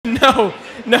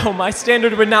No, my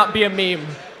standard would not be a meme.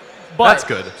 But, That's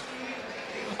good.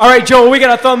 All right, Joel, we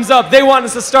got a thumbs up. They want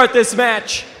us to start this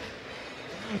match.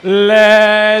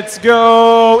 Let's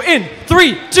go in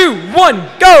 3, 2, 1,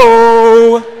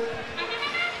 go!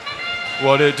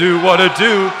 What it do, what it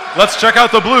do. Let's check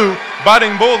out the blue.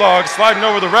 Biting Bulldog sliding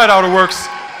over the red outerworks.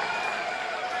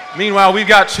 Meanwhile, we've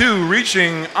got 2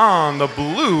 reaching on the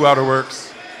blue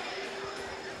outerworks.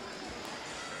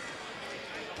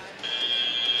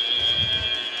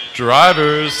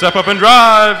 Drivers, step up and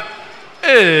drive.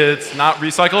 It's not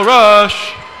Recycle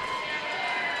Rush.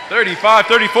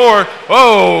 35-34.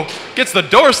 Whoa, gets the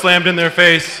door slammed in their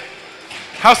face.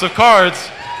 House of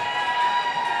Cards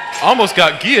almost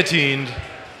got guillotined.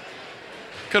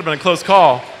 Could have been a close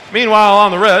call. Meanwhile,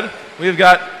 on the red, we've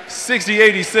got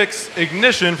 60-86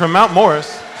 Ignition from Mount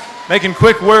Morris, making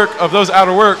quick work of those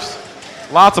outer works.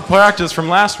 Lots of practice from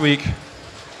last week.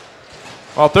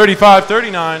 While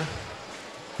 35-39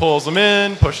 pulls them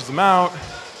in, pushes them out.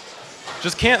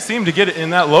 Just can't seem to get it in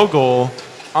that low goal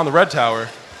on the red tower.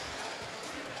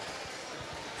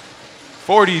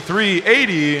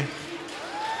 43-80.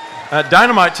 That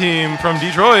Dynamite team from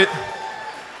Detroit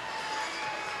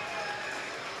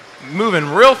moving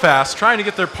real fast, trying to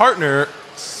get their partner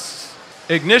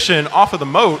Ignition off of the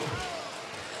moat.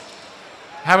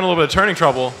 Having a little bit of turning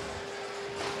trouble.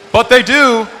 But they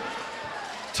do.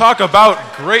 Talk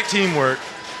about great teamwork.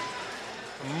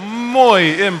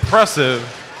 Muy impressive.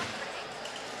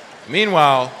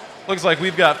 Meanwhile, looks like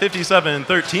we've got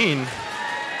 57-13.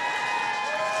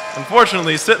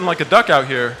 Unfortunately, sitting like a duck out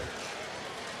here.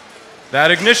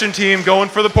 That Ignition team going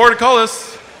for the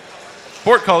portcullis.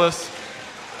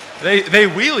 They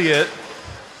wheelie it,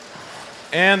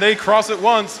 and they cross it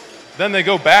once. Then they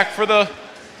go back for the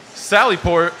Sally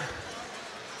port.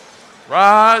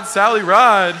 Ride, Sally,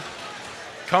 ride.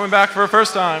 Coming back for a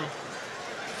first time.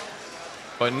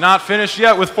 But not finished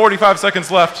yet with 45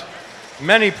 seconds left.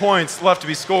 Many points left to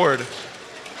be scored.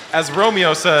 As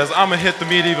Romeo says, I'm gonna hit the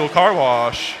medieval car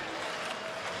wash.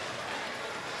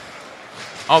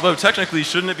 Although technically,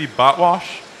 shouldn't it be bot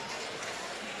wash?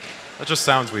 That just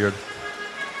sounds weird.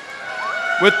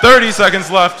 With 30 seconds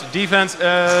left, defense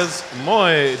is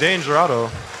muy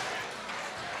dangerous.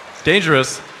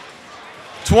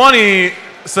 20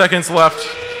 seconds left.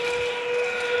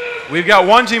 We've got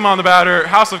one team on the batter,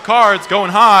 House of Cards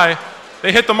going high.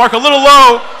 They hit the mark a little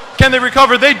low. Can they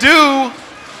recover? They do.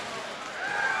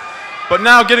 But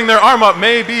now getting their arm up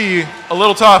may be a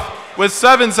little tough. With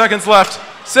 7 seconds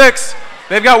left, 6.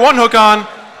 They've got one hook on.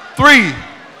 3,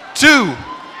 2,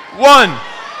 1,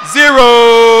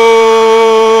 0.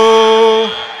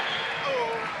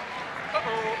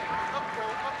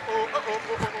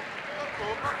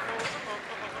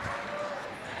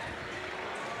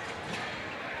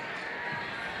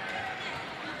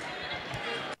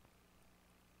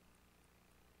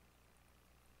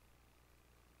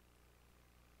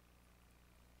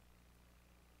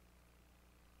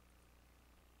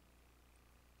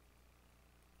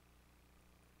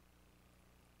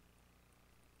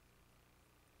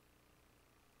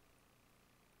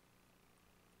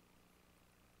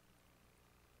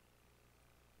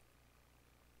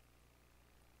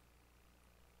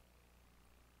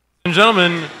 And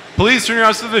gentlemen, please turn your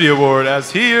eyes to the video board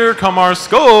as here come our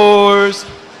scores.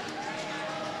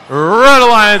 Red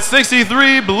Alliance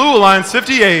 63, Blue Alliance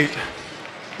 58.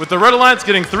 With the Red Alliance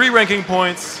getting 3 ranking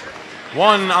points,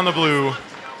 1 on the blue,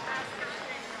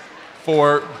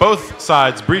 for both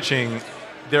sides breaching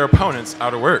their opponent's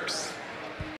outer works.